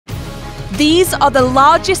These are the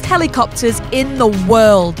largest helicopters in the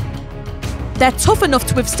world. They're tough enough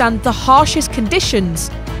to withstand the harshest conditions,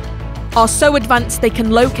 are so advanced they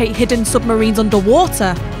can locate hidden submarines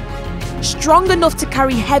underwater, strong enough to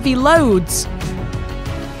carry heavy loads,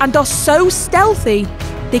 and are so stealthy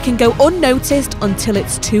they can go unnoticed until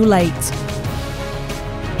it's too late.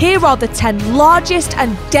 Here are the 10 largest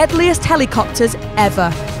and deadliest helicopters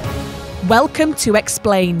ever. Welcome to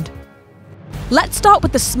Xplained. Let's start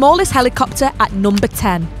with the smallest helicopter at number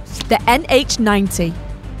 10, the NH-90.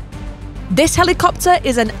 This helicopter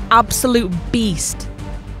is an absolute beast.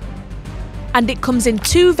 And it comes in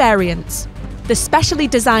two variants, the specially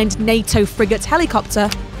designed NATO frigate helicopter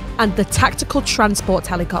and the tactical transport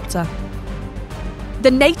helicopter.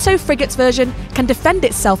 The NATO frigates version can defend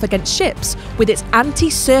itself against ships with its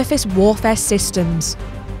anti-surface warfare systems.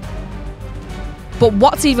 But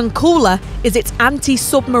what's even cooler is its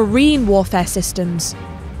anti-submarine warfare systems.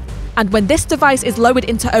 And when this device is lowered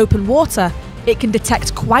into open water, it can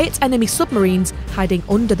detect quiet enemy submarines hiding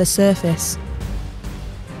under the surface.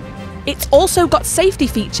 It's also got safety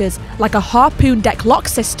features like a harpoon deck lock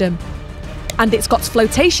system, and it's got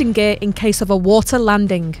flotation gear in case of a water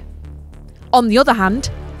landing. On the other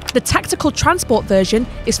hand, the tactical transport version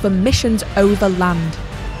is for missions over land.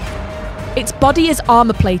 Its body is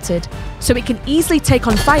armour plated, so it can easily take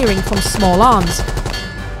on firing from small arms.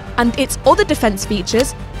 And its other defence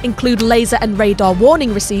features include laser and radar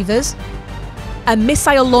warning receivers, a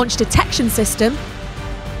missile launch detection system,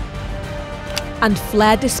 and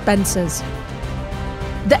flare dispensers.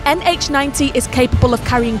 The NH-90 is capable of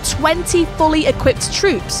carrying 20 fully equipped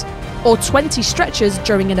troops, or 20 stretchers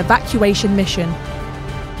during an evacuation mission.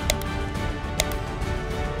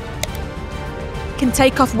 Can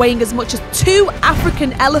take off weighing as much as 2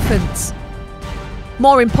 African elephants.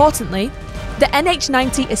 More importantly, the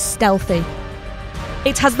NH-90 is stealthy.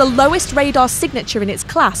 It has the lowest radar signature in its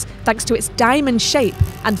class thanks to its diamond shape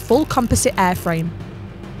and full composite airframe.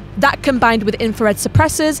 That combined with infrared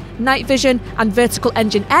suppressors, night vision and vertical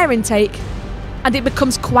engine air intake, and it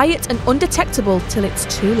becomes quiet and undetectable till it's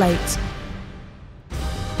too late.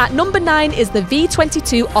 At number 9 is the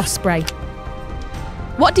V-22 Osprey.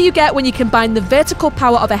 What do you get when you combine the vertical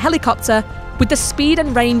power of a helicopter with the speed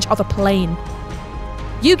and range of a plane?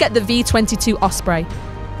 You get the V-22 Osprey.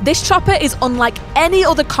 This chopper is unlike any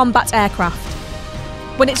other combat aircraft.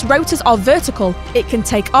 When its rotors are vertical, it can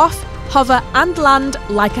take off, hover and land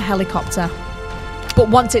like a helicopter. But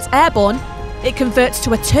once it's airborne, it converts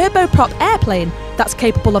to a turboprop airplane that's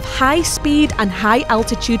capable of high speed and high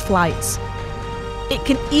altitude flights. It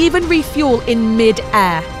can even refuel in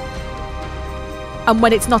mid-air. And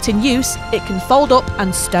when it's not in use, it can fold up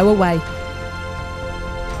and stow away.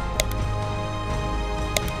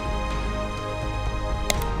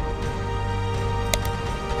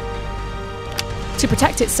 To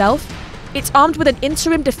protect itself, it's armed with an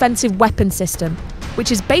interim defensive weapon system,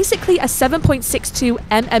 which is basically a 7.62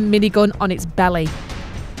 mm minigun on its belly.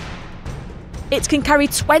 It can carry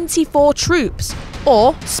 24 troops,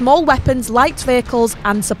 or small weapons, light vehicles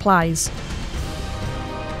and supplies.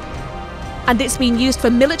 And it's been used for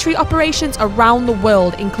military operations around the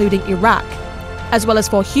world, including Iraq, as well as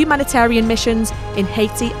for humanitarian missions in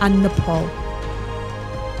Haiti and Nepal.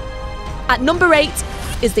 At number 8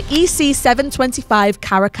 is the EC-725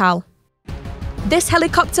 Caracal. This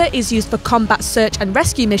helicopter is used for combat search and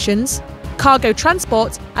rescue missions, cargo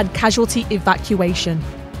transport and casualty evacuation.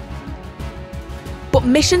 But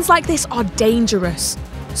missions like this are dangerous,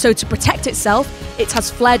 so to protect itself, it has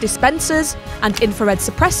flare dispensers and infrared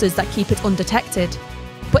suppressors that keep it undetected.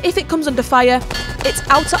 But if it comes under fire, its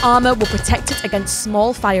outer armour will protect it against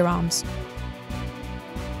small firearms.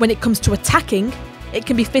 When it comes to attacking, it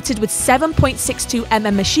can be fitted with 7.62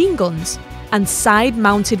 mm machine guns and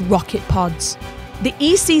side-mounted rocket pods. The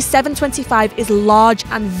EC-725 is large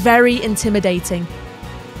and very intimidating.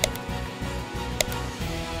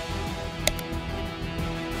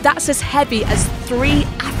 That's as heavy as 3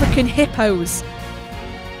 African hippos.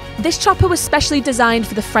 This chopper was specially designed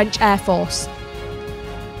for the French Air Force.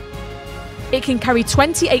 It can carry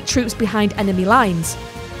 28 troops behind enemy lines,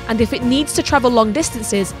 and if it needs to travel long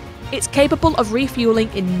distances, it's capable of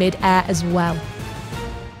refueling in mid-air as well.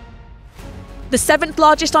 The 7th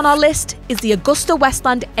largest on our list is the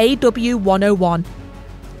AgustaWestland AW101.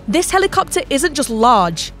 This helicopter isn't just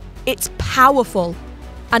large, it's powerful,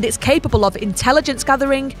 and it's capable of intelligence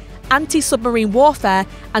gathering, anti-submarine warfare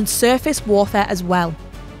and surface warfare as well.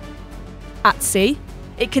 At sea,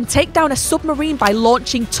 it can take down a submarine by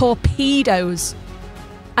launching torpedoes,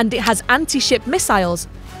 and it has anti-ship missiles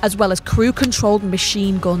as well as crew-controlled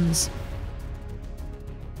machine guns.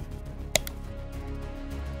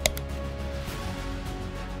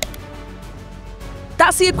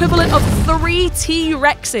 That's the equivalent of 3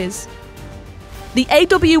 T-Rexes. The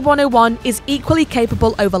AW101 is equally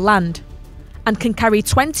capable over land and can carry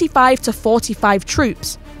 25 to 45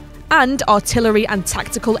 troops and artillery and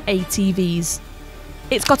tactical ATVs.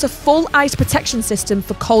 It's got a full ice protection system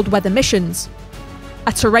for cold weather missions,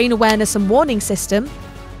 a terrain awareness and warning system,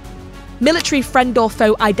 military friend or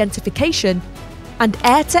foe identification, and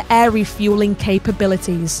air-to-air refueling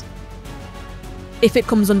capabilities. If it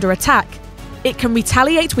comes under attack, it can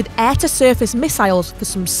retaliate with air-to-surface missiles for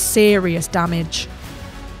some serious damage.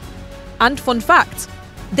 And fun fact,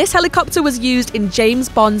 this helicopter was used in James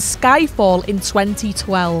Bond's Skyfall in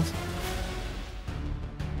 2012.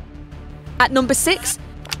 At number 6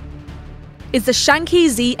 is the Shankey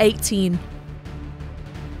Z-18.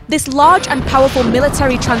 This large and powerful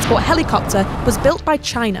military transport helicopter was built by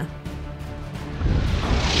China.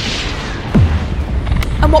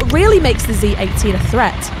 And what really makes the Z-18 a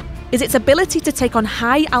threat is its ability to take on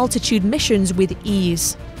high-altitude missions with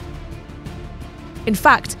ease. In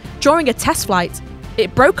fact, during a test flight,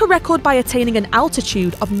 it broke a record by attaining an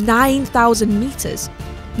altitude of 9,000 meters,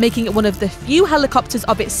 making it one of the few helicopters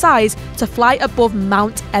of its size to fly above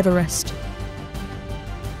Mount Everest.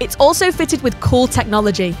 It's also fitted with cool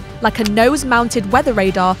technology, like a nose-mounted weather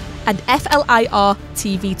radar and FLIR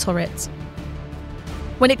TV turret.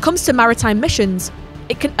 When it comes to maritime missions,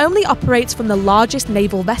 it can only operate from the largest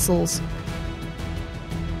naval vessels.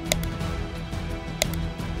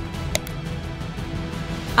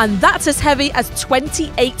 And that's as heavy as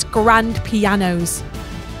 28 grand pianos.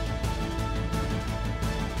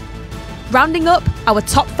 Rounding up, our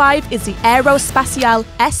top 5 is the Aerospatiale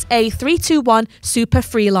SA-321 Super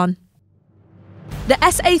Freelon. The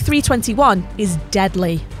SA-321 is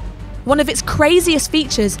deadly. One of its craziest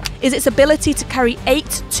features is its ability to carry 8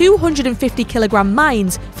 250-kilogram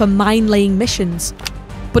mines for mine-laying missions.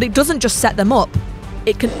 But it doesn't just set them up,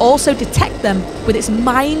 it can also detect them with its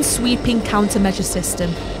mine-sweeping countermeasure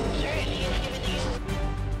system.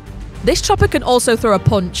 This chopper can also throw a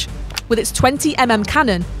punch, with its 20mm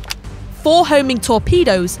cannon, 4 homing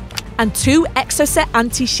torpedoes, and 2 Exocet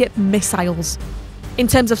anti-ship missiles. In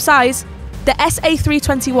terms of size, the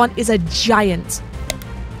SA-321 is a giant.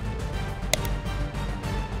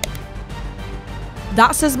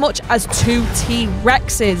 That's as much as 2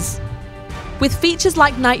 T-Rexes. With features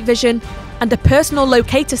like night vision and a personal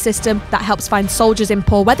locator system that helps find soldiers in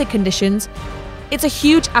poor weather conditions, it's a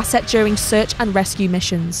huge asset during search and rescue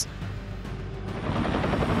missions.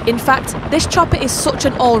 In fact, this chopper is such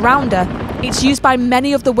an all-rounder, it's used by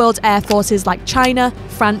many of the world's air forces like China,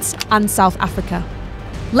 France, and South Africa.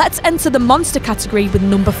 Let's enter the monster category with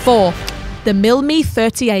number 4, the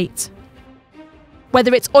Me-38.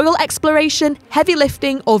 Whether it's oil exploration, heavy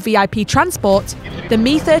lifting, or VIP transport, the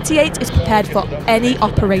Me-38 is prepared for any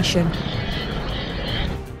operation.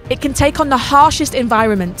 It can take on the harshest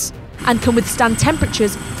environments and can withstand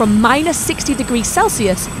temperatures from -60 degrees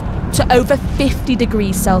Celsius to over 50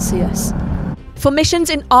 degrees Celsius. For missions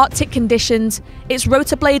in Arctic conditions, its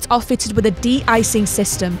rotor blades are fitted with a de-icing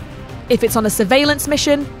system. If it's on a surveillance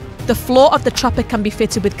mission, the floor of the chopper can be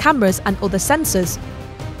fitted with cameras and other sensors.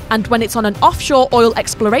 And when it's on an offshore oil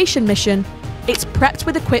exploration mission, it's prepped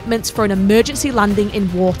with equipment for an emergency landing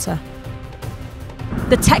in water.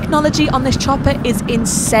 The technology on this chopper is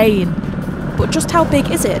insane, but just how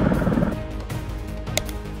big is it?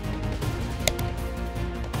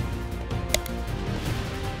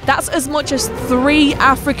 That's as much as 3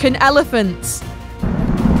 African elephants.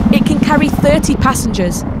 It can carry 30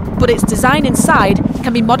 passengers, but its design inside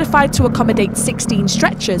can be modified to accommodate 16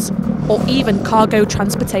 stretchers or even cargo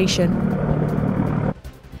transportation.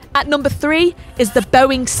 At number 3 is the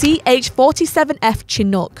Boeing CH-47F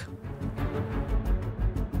Chinook.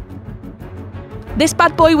 This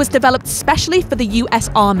bad boy was developed specially for the US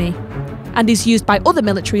Army and is used by other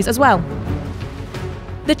militaries as well.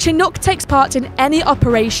 The Chinook takes part in any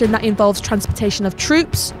operation that involves transportation of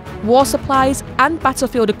troops, war supplies, and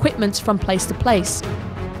battlefield equipment from place to place.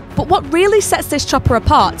 But what really sets this chopper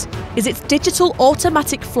apart is its digital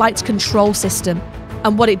automatic flight control system.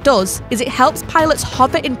 And what it does is it helps pilots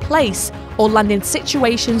hover in place or land in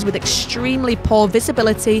situations with extremely poor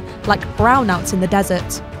visibility, like brownouts in the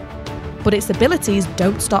desert. But its abilities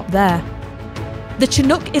don't stop there. The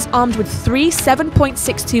Chinook is armed with 3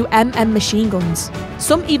 7.62mm machine guns.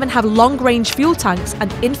 Some even have long-range fuel tanks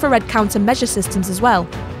and infrared countermeasure systems as well.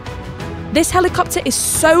 This helicopter is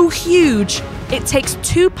so huge, it takes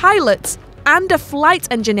 2 pilots and a flight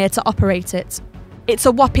engineer to operate it. It's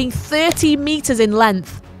a whopping 30 meters in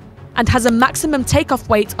length and has a maximum takeoff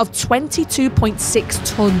weight of 22.6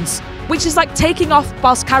 tons, which is like taking off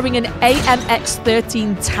whilst carrying an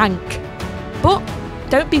AMX-13 tank. But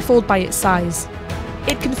don't be fooled by its size.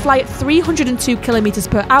 It can fly at 302 kilometers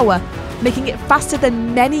per hour, making it faster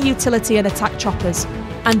than many utility and attack choppers.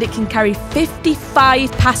 And it can carry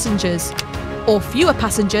 55 passengers, or fewer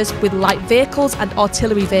passengers with light vehicles and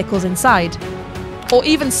artillery vehicles inside, or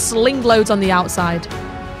even sling loads on the outside.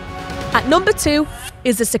 At number 2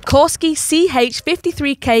 is the Sikorsky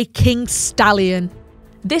CH-53K King Stallion.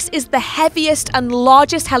 This is the heaviest and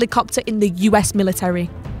largest helicopter in the US military.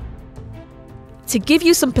 To give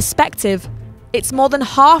you some perspective, it's more than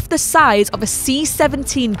half the size of a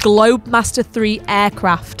C-17 Globemaster III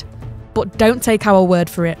aircraft. But don't take our word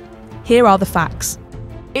for it. Here are the facts.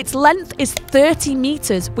 Its length is 30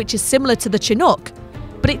 meters, which is similar to the Chinook,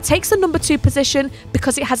 but it takes the number 2 position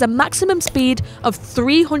because it has a maximum speed of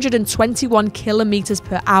 321 kilometers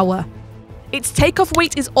per hour. Its takeoff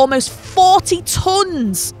weight is almost 40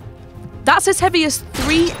 tons. That's as heavy as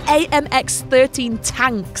 3 AMX-13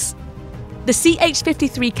 tanks. The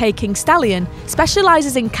CH-53K King Stallion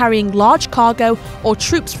specializes in carrying large cargo or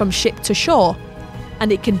troops from ship to shore,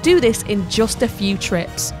 and it can do this in just a few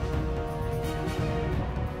trips.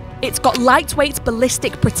 It's got lightweight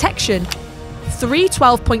ballistic protection, 3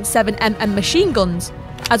 12.7mm machine guns,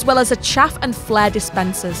 as well as a chaff and flare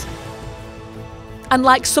dispensers. And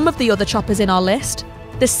like some of the other choppers in our list,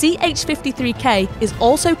 the CH-53K is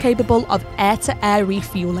also capable of air-to-air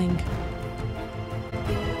refueling.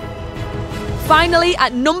 Finally,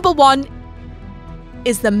 at number 1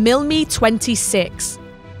 is the Mi-26.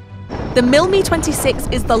 The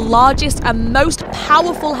Mi-26 is the largest and most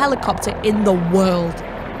powerful helicopter in the world.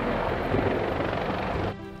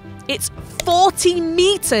 It's 40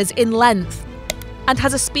 meters in length and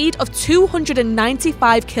has a speed of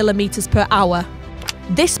 295 kilometers per hour.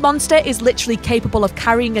 This monster is literally capable of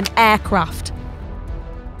carrying an aircraft.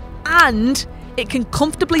 And it can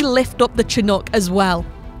comfortably lift up the Chinook as well.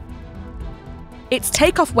 Its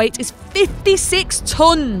takeoff weight is 56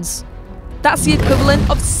 tons. That's the equivalent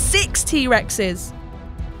of 6 T-Rexes.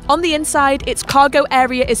 On the inside, its cargo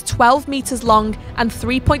area is 12 meters long and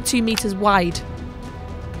 3.2 meters wide.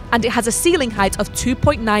 And it has a ceiling height of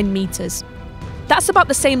 2.9 meters. That's about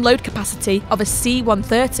the same load capacity of a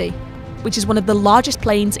C-130, which is one of the largest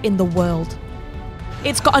planes in the world.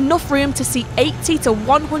 It's got enough room to seat 80 to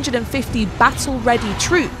 150 battle-ready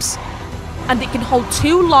troops, and it can hold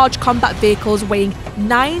 2 large combat vehicles weighing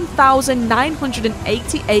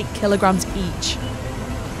 9,988 kilograms each.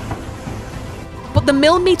 But the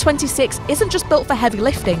Mi-26 isn't just built for heavy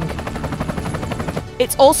lifting.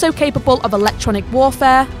 It's also capable of electronic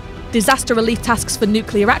warfare, disaster relief tasks for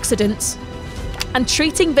nuclear accidents, and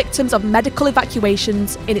treating victims of medical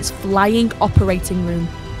evacuations in its flying operating room.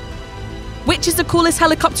 Which is the coolest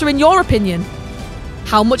helicopter in your opinion?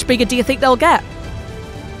 How much bigger do you think they'll get?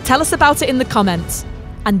 Tell us about it in the comments.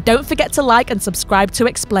 And don't forget to like and subscribe to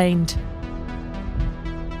Xplained.